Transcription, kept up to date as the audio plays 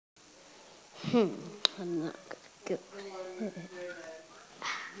I'm not gonna go.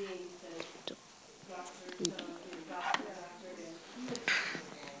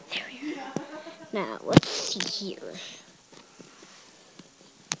 There we are. Now let's see here.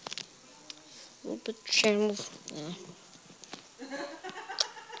 Open channels.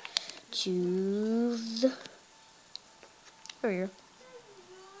 Choose. There we are.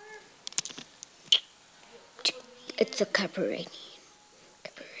 It's a copyright.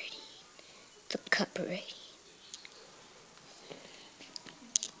 It's a copyright.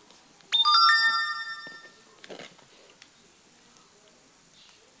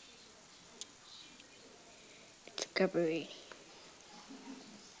 It's a copyright.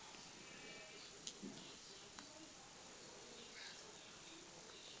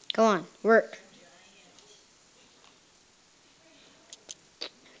 Come on, work.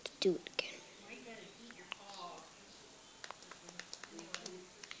 Let's do it again.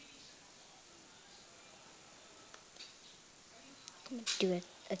 I'm gonna do it.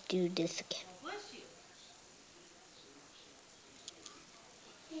 Do this again.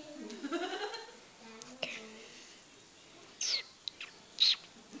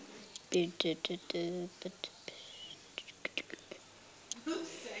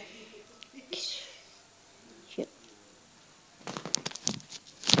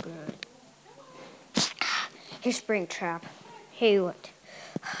 Here's Springtrap. Hey, what?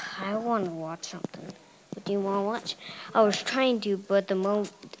 I want to watch something. What do you want to watch? I was trying to, but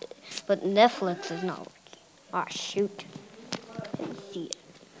but Netflix is not working. Ah, shoot. I didn't see it.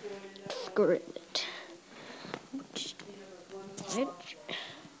 Screw it. I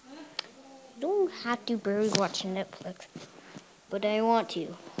don't have to barely watch Netflix, but I want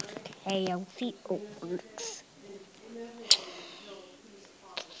to. Okay, I'll see how it works.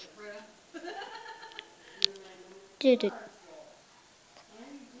 Did it?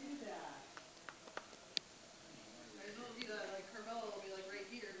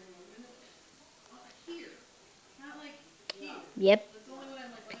 Yep.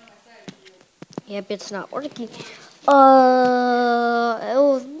 Yep, it's not working. It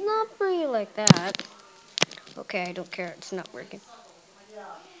was not really like that. Okay, I don't care. It's not working.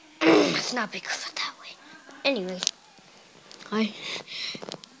 It's not because of that way. Anyways,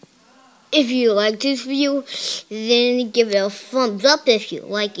 if you like this video, then give it a thumbs up if you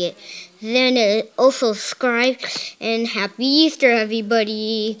like it. Then also subscribe, and happy Easter,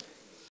 everybody.